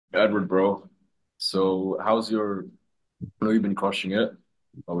Edward, bro. So, how's your? I know you've been crushing it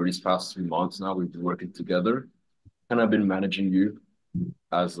over these past 3 months now. We've been working together, and I've been managing you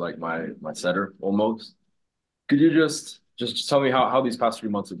as like my setter almost. Could you just tell me how these past 3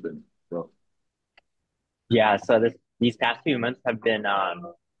 months have been, bro? Yeah, so these past few months have been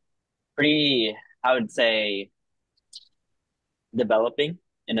pretty, I would say, developing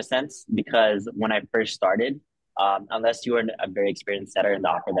in a sense because when I first started, unless you were a very experienced setter in the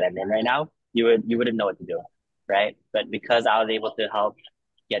offer that I'm in right now, you wouldn't know what to do, right? But because I was able to help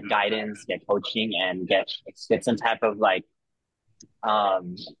get guidance, get coaching, and get some type of like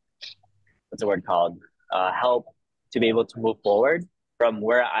um what's the word called help to be able to move forward from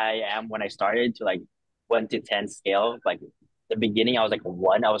where I am when I started to like 1 to 10 scale. Like the beginning, I was like a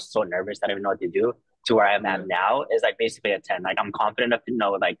one. I was so nervous that I didn't know what to do. To where I am Yeah, at now is like basically a 10. Like I'm confident enough to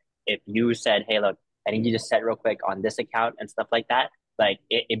know like if you said, "Hey, look, I need you to set real quick on this account and stuff like that," like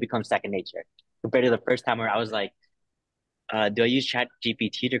it becomes second nature compared to the first time where I was like, do I use Chat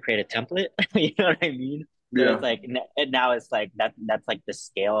GPT to create a template? You know what I mean? So it's yeah, like and now it's like that's like the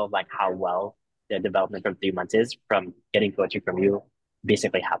scale of like how well the development from 3 months is from getting coaching from you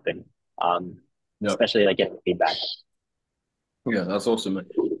basically happened. Um, yeah, especially like getting feedback. yeah. That's awesome, man.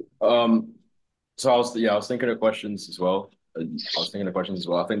 Um, so I was thinking of questions as well. I was thinking of questions as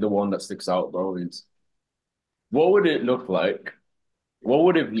well. I think the one that sticks out, bro, is what would it look like? What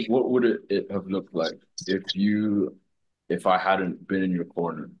would it have looked like if I hadn't been in your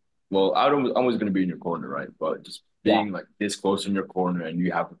corner? Well, I'm always going to be in your corner, right? But just Yeah. being like this close in your corner and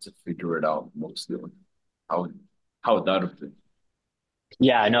you have to figure it out mostly. Like, how how would that have been?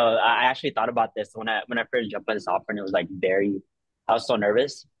 Yeah, no, I actually thought about this when I first jumped on this offer and it was like very I was so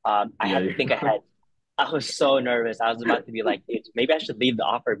nervous. I Yeah, had to think ahead. I was so nervous. I was about to be like, dude, maybe I should leave the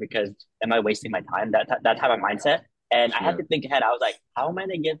offer because am I wasting my time? That type of mindset. And I had yeah, to think ahead. I was like, how am I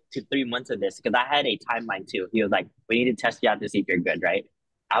gonna get to 3 months of this? Because I had a timeline too. He was like, we need to test you out to see if you're good, right?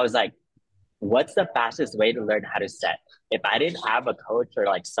 I was like, what's the fastest way to learn how to set? If I didn't have a coach or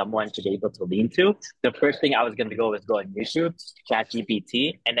like someone to be able to lean to, the first thing I was going to go was go on YouTube, Chat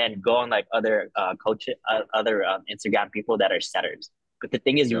GPT, and then go on like other other Instagram people that are setters. But the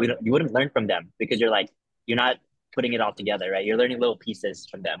thing is, yeah, you wouldn't learn from them because you're not putting it all together, right? You're learning little pieces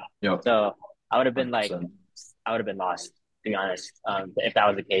from them. yeah, So I would have been like, 100%. I would have been lost, to be honest, if that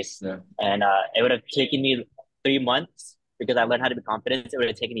was the case. Yeah, And it would have taken me 3 months because I learned how to be confident. It would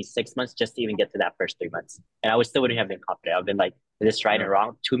have taken me 6 months just to even get to that first 3 months. And I would still wouldn't have been confident. I've been like, is this right yeah, and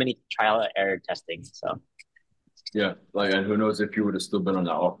wrong? Too many trial and error testings. So yeah. Like, and who knows if you would have still been on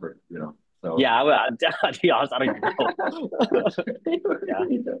that offer, you know? So yeah, to be honest, I don't even know. Yeah.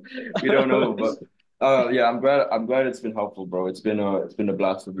 we don't know, but yeah, I'm glad it's been helpful, bro. It's been a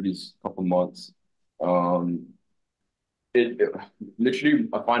blast over these couple months. Um, it literally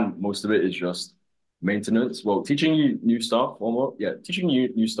I find most of it is just maintenance. Well, teaching you new stuff, almost, yeah, teaching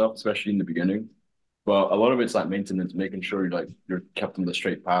you new stuff, especially in the beginning. But a lot of it's like maintenance, making sure you're kept on the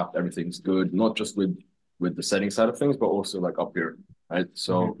straight path, everything's good, not just with the setting side of things, but also like up here, right?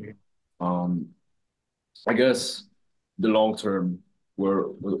 So Mhm. um I guess the long term,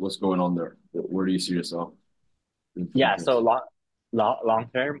 what's going on there? Where do you see yourself in Yeah. So this? long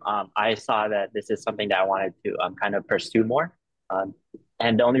term, I saw that this is something that I wanted to kind of pursue more. Um,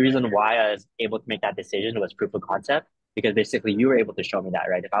 and the only reason why I was able to make that decision was proof of concept because basically you were able to show me that,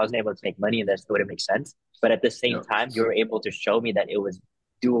 right? If I wasn't able to make money in this, it wouldn't make sense. But at the same Yeah. time, you were able to show me that it was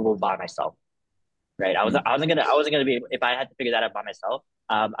doable by myself, right? Mm. I wasn't gonna be able, if I had to figure that out by myself.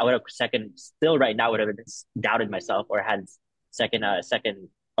 I would have still right now would have doubted myself or had second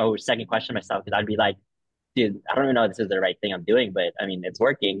question myself because I'd be like, dude, I don't even know if this is the right thing I'm doing, but I mean, it's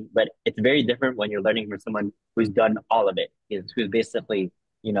working. But it's very different when you're learning from someone who's done all of it, who's basically,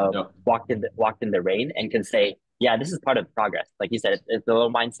 Yeah. walked in the rain and can say, yeah, this is part of progress. Like you said, it's a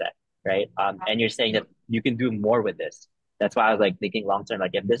little mindset, right? And you're saying Yeah. that you can do more with this. That's why I was like thinking long term,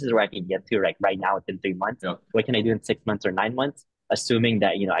 like if this is where I can get to, like right now within 3 months, Yeah. what can I do in 6 months or 9 months, assuming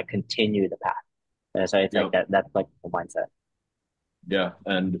that I continue the path. And so it's Yeah. like that. That's like the mindset. Yeah.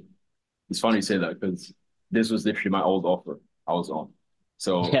 And it's funny you say that because this was literally my old offer I was on.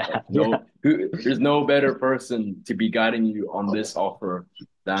 So Yeah, yeah, there's no better person to be guiding you on this offer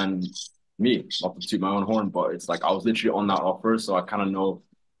than me. Not to toot my own horn, but it's like I was literally on that offer, so I kind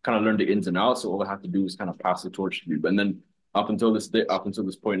of learned the ins and outs. So all I have to do is kind of pass the torch to you. And then up until this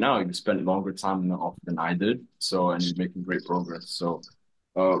point now, you spent longer time in the offer than I did. So and you're making great progress. So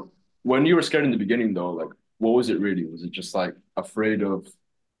uh, when you were scared in the beginning, though, like what was it really? Was it just like afraid of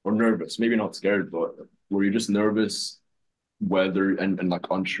or nervous? Maybe not scared, but were you just nervous whether and like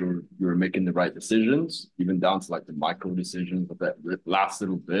unsure you were making the right decisions, even down to like the micro decisions of that last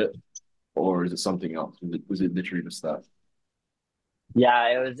little bit, or is it something else? Was it literally just that? Yeah,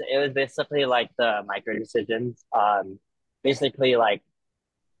 it was basically like the micro decisions. Basically like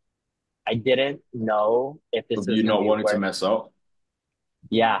I didn't know if this Of was you going to not be wanting to worth. mess up?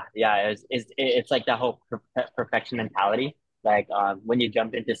 Yeah. It's like the whole perfection mentality. Like when you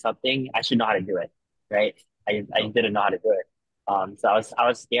jump into something, I should know how to do it, right? I No. didn't know how to do it. So I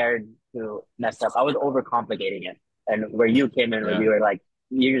was scared to mess up. I was overcomplicating it, and where you came in, where Yeah. you were like,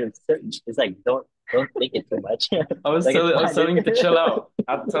 it's like don't think it too much. Like it's I was fine. telling you to chill out.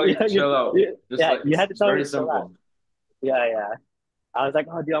 I have to tell you to chill out. Just Yeah, like you had to it's tell me very to chill out. simple. Yeah. I was like,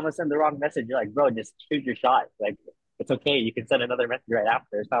 oh, dude, I'm gonna send the wrong message. You're like, bro, just shoot your shot. Like, it's okay. You can send another message right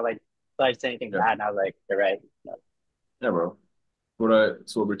after. It's not like I say anything Yeah. bad. And I was like, you're right. Yeah, bro.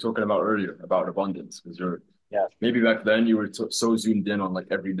 It's what we were talking about earlier about abundance. Because you're Yeah, maybe back then you were so zoomed in on like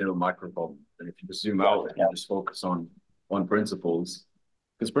every little micro problem, and if you just zoom yeah, out and you yeah, just focus on principles,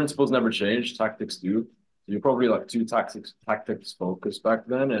 because principles never change, tactics do. So you're probably like too tactics focused back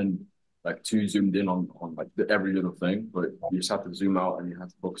then, and like too zoomed in on like every little thing. But you just have to zoom out and you have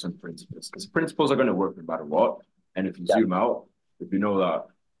to focus on principles because principles are going to work no matter what. And if you yeah. zoom out, if you know that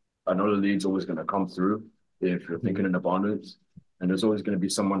another lead's always going to come through, if you're Mhm. thinking in abundance, and there's always going to be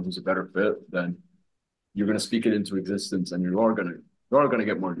someone who's a better fit, then you're going to speak it into existence, and you are going to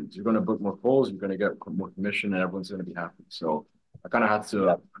get more leads. You're going to book more calls. You're going to get more commission, and everyone's going to be happy. So I Yeah. kind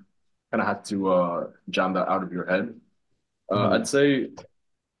of had to jam that out of your head. Uh, Mhm. I'd say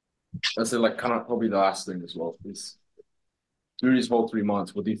I'd say like kind of probably the last thing as well is through these whole 3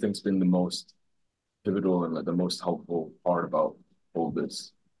 months. What do you think's been the most pivotal and like the most helpful part about all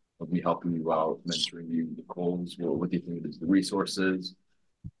this of me helping you out, mentoring you, the calls? What do you think it is? The resources?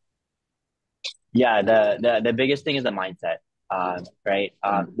 Yeah, the biggest thing is the mindset. Right.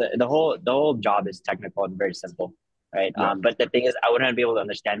 Mm, The whole job is technical and very simple, right? yeah, But the thing is, I wouldn't be able to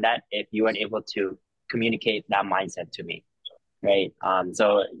understand that if you weren't able to communicate that mindset to me, right?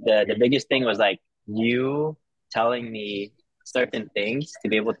 So the biggest thing was like you telling me certain things to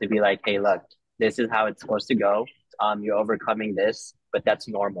be able to be like, hey, look, this is how it's supposed to go. You're overcoming this, but that's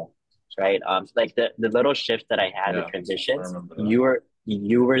normal, right? So like the little shifts that I had, the yeah. I transitions, remember that.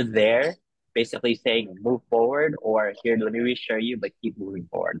 you were there, basically saying move forward, or here, let me reassure you, but keep moving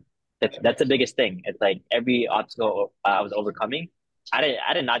forward. That's the biggest thing. It's like every obstacle I was overcoming, I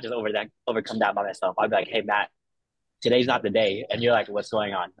did not just overcome that by myself. I'd be like, hey Matt, today's not the day, and you're like, what's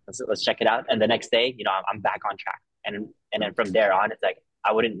going on? Let's check it out. And the next day, I'm back on track. And then from there on, it's like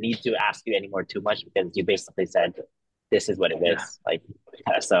I wouldn't need to ask you anymore too much because you basically said this is what it Yeah, is. Like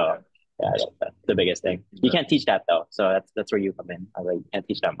so, yeah, yeah, that's the biggest thing. You can't exactly. teach that though, so that's where you come in. I like you can't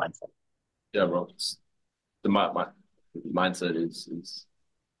teach that mindset. Yeah, bro. The my mindset is it's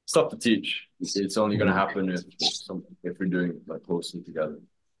tough to teach. It's only going to Mhm. happen if we're doing it like closely together.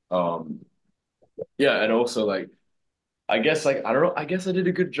 Um, yeah, and also like I guess like I don't know. I guess I did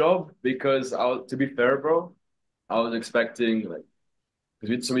a good job because to be fair, bro, I was expecting like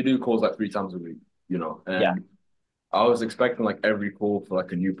because we do calls like 3 times a week, Yeah. and I was expecting like every call for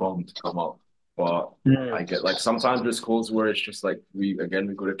like a new problem to come up, but Mm. I get like sometimes there's calls where it's just like we got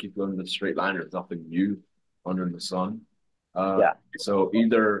to keep going in the straight line. There's nothing new under the sun. Yeah. So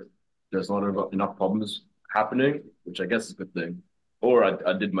either there's not enough problems happening, which I guess is a good thing, or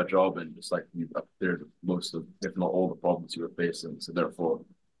I did my job and just like we cleared most of, if not all, the problems you were facing. So therefore,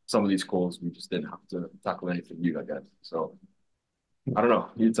 some of these calls we just didn't have to tackle anything new, I guess. So I don't know.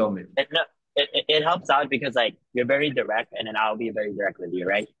 You tell me. No, it helps out because like you're very direct, and then I'll be very direct with you,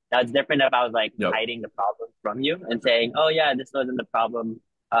 right? That's different if I was like Yep. hiding the problem from you and saying, "Oh yeah, this wasn't the problem.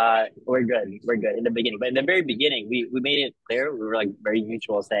 We're good in the beginning." But in the very beginning, we made it clear. We were like very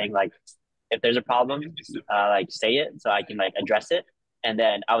mutual, saying like, if there's a problem, like say it so I can like address it. And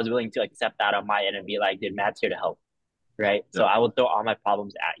then I was willing to accept that on my end and be like, "Dude, Matt's here to help." Right? So Yep. I will throw all my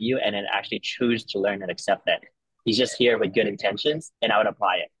problems at you and then actually choose to learn and accept that he's just here with good intentions, and I would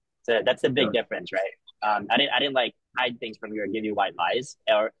apply it. So that's the big Yep. difference, right? I didn't like hide things from you or give you white lies,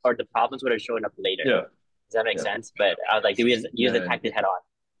 or the problems would have shown up later. Yeah. Does that make Yeah. sense? But I was like, do we use Yeah. the Yeah. tactic head on?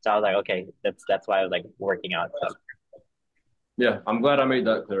 So I was like, okay, that's why I was like working out. So, Yeah, I'm glad I made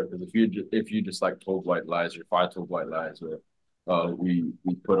that clear because if you just like told white lies, or if I told white lies, or we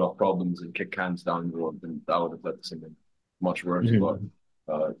put off problems and kick cans down the road, then that would have led to something much worse. But mhm.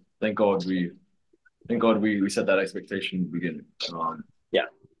 uh, thank God we set that expectation in the beginning. Yeah,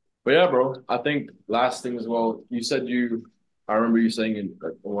 But yeah, bro, I think last thing as well. I remember you saying in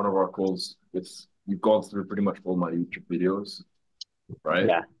like, one of our calls, you've gone through pretty much all my YouTube videos, right?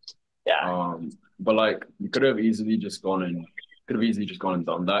 yeah, yeah. but like you could have easily just gone and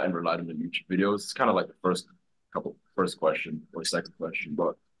done that and relied on the YouTube videos. It's kind of like the first question or second question,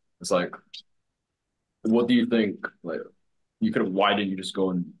 but it's like, what do you think? Like, you could have, why didn't you just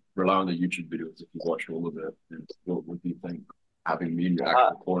go and rely on the YouTube videos if you watched all of it? And what do you think having me in your Uh,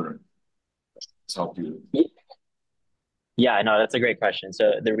 actual corner has helped you? yeah, no, that's a great question.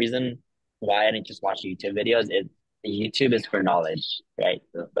 So the reason why I didn't just watch YouTube videos is YouTube is for knowledge, right?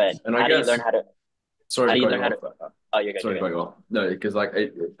 Yeah, But and I how do you learn guess, how to sorry how to do you cut learn you how to off. oh you're good, Sorry you're to good. cut you off. No, because like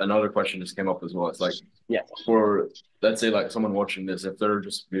another question just came up as well. It's like Yeah. for, let's say, like someone watching this, if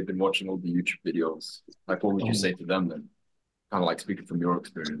they've been watching all the YouTube videos, like what would you say to them then? Kind of like speaking from your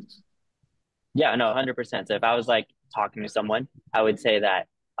experience. Yeah, no, 100%. So if I was like talking to someone, I would say that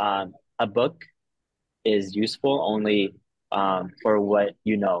a book is useful only for what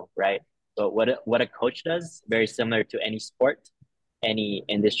you know, right? But what a coach does, very similar to any sport, any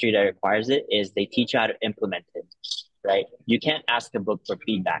industry that requires it, is they teach you how to implement it, right? You can't ask a book for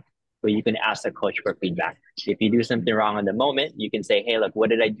feedback, but you can ask a coach for feedback. If you do something wrong in the moment, you can say, "Hey, look, what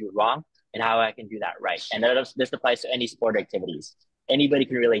did I do wrong, and how I can do that right." And this applies to any sport activities. Anybody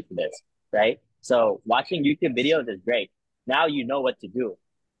can relate to this, right? So watching YouTube videos is great. Now you know what to do,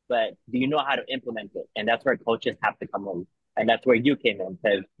 but do you know how to implement it? And that's where coaches have to come in. And that's where you came in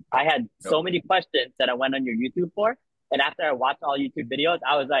because I had Yep. so many questions that I went on your YouTube for. And after I watched all YouTube videos,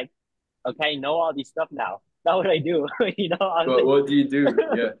 I was like, okay, I know all these stuff now. Now what do I do? I was But like, what do you do?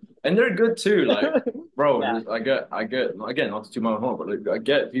 Yeah, and they're good too. Like, yeah, bro, I get again, not to toot my own horn, but like, I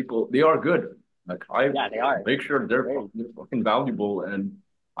get people. They are good. Like, I yeah, they are. make sure Very. they're fucking valuable, and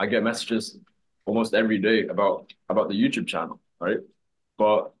I get messages almost every day about the YouTube channel, right?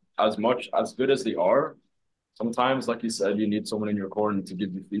 But as good as they are, sometimes, like you said, you need someone in your corner to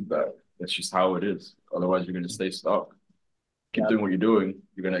give you feedback. That's just how it is. Otherwise, you're gonna stay stuck. Keep Yep. doing what you're doing,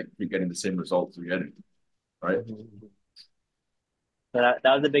 you're gonna keep getting the same results you're getting, right? Mm-hmm. So that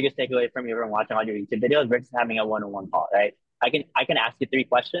was the biggest takeaway from you from watching all your YouTube videos versus having a one-on-one call, right? I can ask you three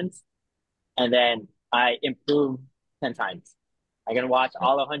questions and then I improve 10 times. I can watch Yeah,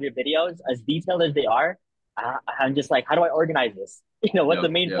 all 100 videos as detailed as they are. I'm just like, how do I organize this? What's yeah, the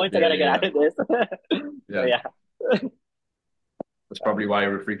main yeah, points I yeah, gotta get yeah, out of this? So yeah. yeah, That's probably why you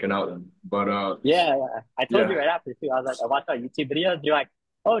were freaking out then. But yeah. I told you yeah. right after too. I was like, I watched our YouTube videos. You're like,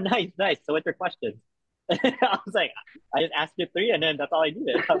 oh, nice, nice. So what's your questions? I was like, I just asked you three, and then that's all I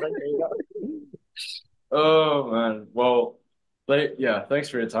needed. I was like, there you go. Oh man. Well, yeah, thanks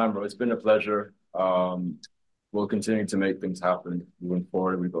for your time, bro. It's been a pleasure. We'll continue to make things happen moving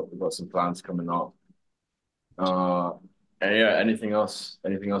forward. We've got some plans coming up. Uh, and yeah, anything else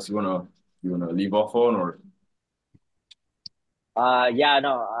you wanna leave off on or Yeah,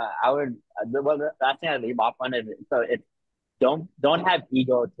 no, I would. The last thing I leave off on is so it's don't have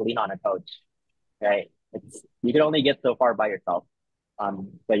ego to lean on a coach, right? It's you can only get so far by yourself.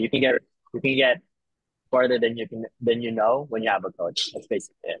 But you can get farther than you know when you have a coach. That's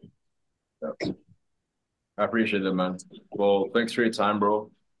basically it. yeah. I appreciate it, man. Well, thanks for your time, bro.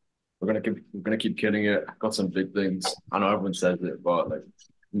 We're gonna keep killing it. Got some big things. I know everyone says it, but like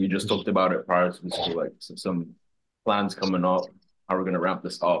we just talked about it prior to this call, like some plans coming up, how we're gonna ramp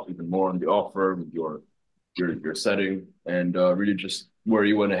this up even more on the offer with your setting and really just where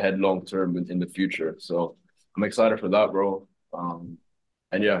you want to head long term in the future. So I'm excited for that, bro.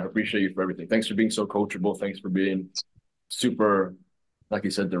 And yeah, I appreciate you for everything. Thanks for being so coachable. Thanks for being super, like you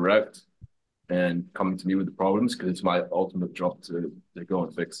said, direct and coming to me with the problems because it's my ultimate job to go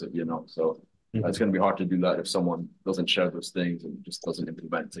and fix it, you know. So it's Mhm. going to be hard to do that if someone doesn't share those things and just doesn't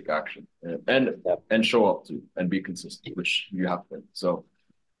implement, take action, Yep. and show up to and be consistent, which you have been. So,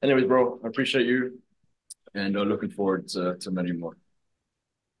 anyways, bro, I appreciate you and looking forward to many more.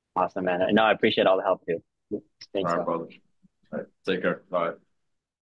 Awesome, man. No, I appreciate all the help too. Thanks, All right, so. brother. All right, take care. Bye.